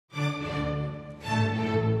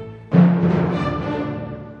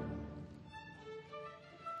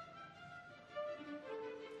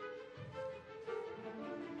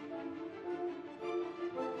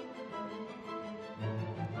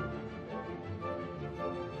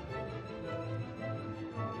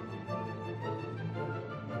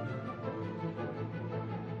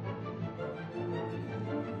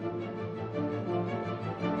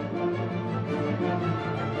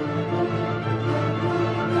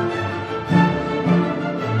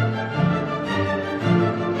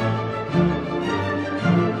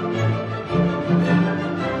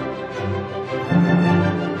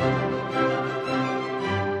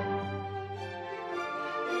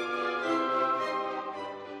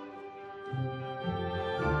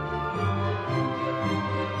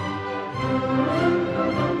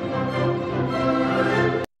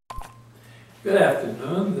Good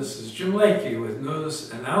afternoon. This is Jim Lakey with news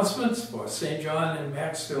announcements for St. John and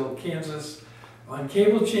Maxville, Kansas on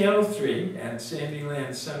Cable Channel 3 and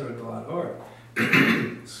sandylandcenter.org.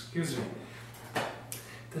 Excuse me.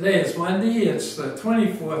 Today is Monday. It's the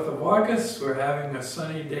 24th of August. We're having a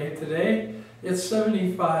sunny day today. It's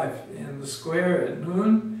 75 in the square at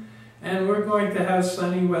noon, and we're going to have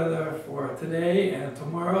sunny weather for today and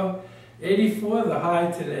tomorrow. 84 the high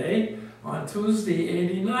today. On Tuesday,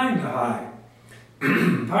 89 the high.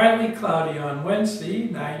 Partly cloudy on Wednesday,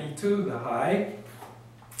 92 the high.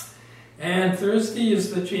 And Thursday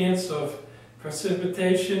is the chance of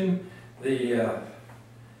precipitation. We're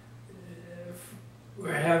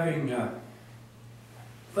having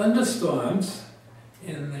thunderstorms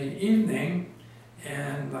in the evening,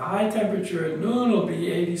 and the high temperature at noon will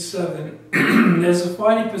be 87. There's a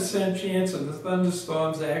 40% chance of the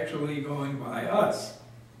thunderstorms actually going by us.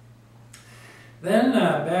 Then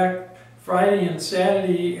back Friday and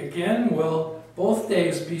Saturday again will both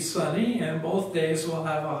days be sunny, and both days will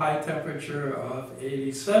have a high temperature of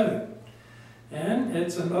 87. And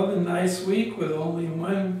it's another nice week with only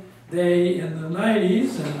one day in the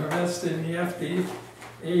 90s and the rest in the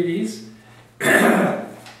 80s.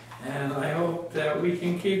 And I hope that we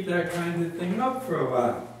can keep that kind of thing up for a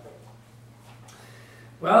while.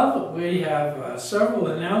 Well, we have several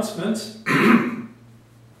announcements.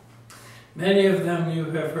 Many of them you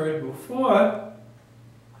have heard before.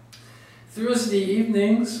 Thursday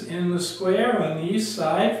evenings in the square on the east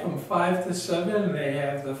side from 5 to 7, they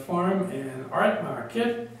have the farm and art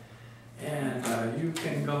market, and you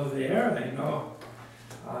can go there. I know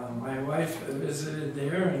my wife visited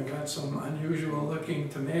there and got some unusual looking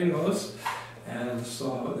tomatoes, and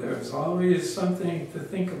so there's always something to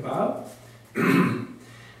think about.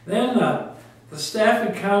 Then the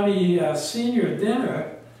Stafford County Senior Dinner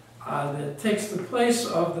that takes the place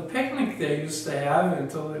of the picnic they used to have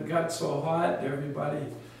until it got so hot everybody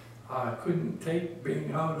couldn't take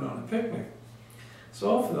being out on a picnic.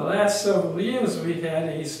 So for the last several years we've had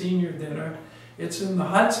a senior dinner. It's in the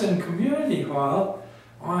Hudson Community Hall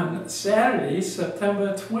on Saturday,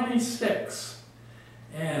 September 26th,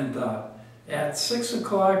 and at 6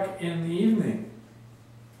 o'clock in the evening.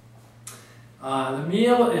 The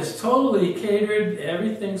meal is totally catered,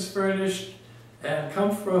 everything's furnished, and come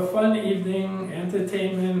for a fun evening.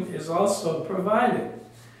 Entertainment is also provided.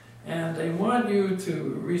 And they want you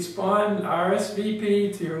to respond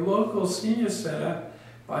RSVP to your local senior center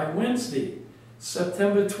by Wednesday,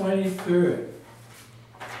 September 23rd.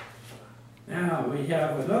 Now we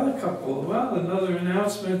have another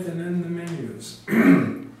announcement and then the menus.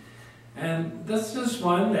 And this is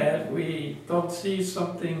one that we don't see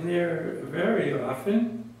something there very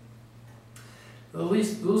often. The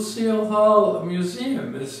Lucille Hall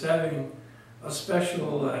Museum is having a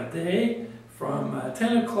special day from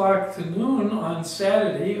 10 o'clock to noon on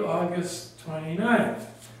Saturday, August 29th.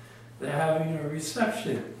 They're having a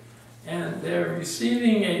reception, and they're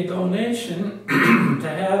receiving a donation to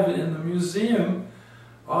have in the museum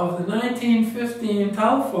of the 1915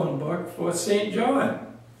 telephone book for St.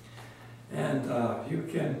 John. And you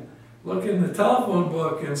can look in the telephone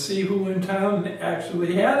book and see who in town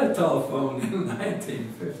actually had a telephone in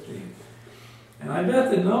 1915. And I bet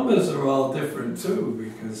the numbers are all different too,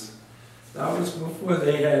 because that was before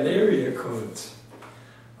they had area codes.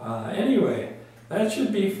 Anyway, that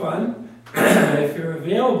should be fun. If you're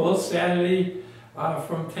available, Saturday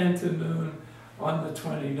from 10 to noon on the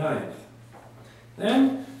 29th.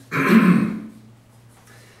 Then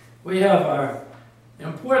we have our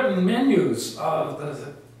important menus of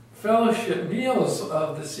the fellowship meals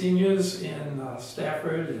of the seniors in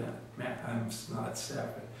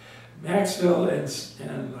Maxville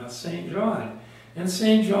and St. John. In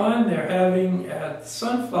St. John, they're having at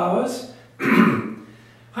Sunflowers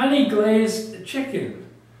honey glazed chicken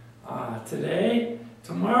today.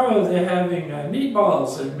 Tomorrow they're having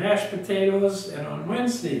meatballs and mashed potatoes, and on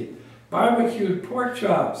Wednesday barbecued pork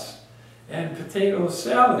chops and potato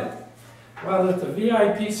salad. While at the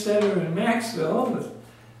VIP Center in Maxville,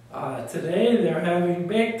 today they're having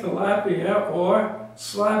baked tilapia or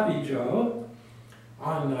sloppy joe.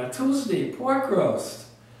 On Tuesday, pork roast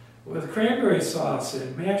with cranberry sauce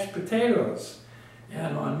and mashed potatoes.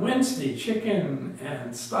 And on Wednesday, chicken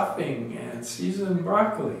and stuffing and seasoned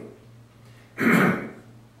broccoli.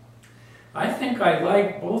 I think I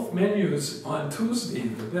like both menus on Tuesday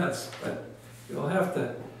the best, but you'll have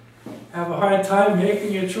to have a hard time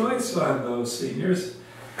making a choice on those seniors.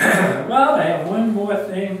 Well, I have one more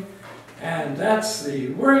thing, and that's the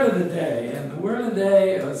word of the day. And the word of the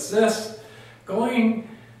day is this: going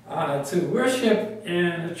to worship in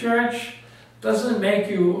a church doesn't make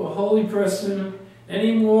you a holy person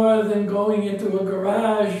any more than going into a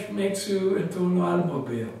garage makes you into an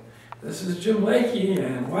automobile. This is Jim Lakey,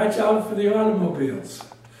 and watch out for the automobiles.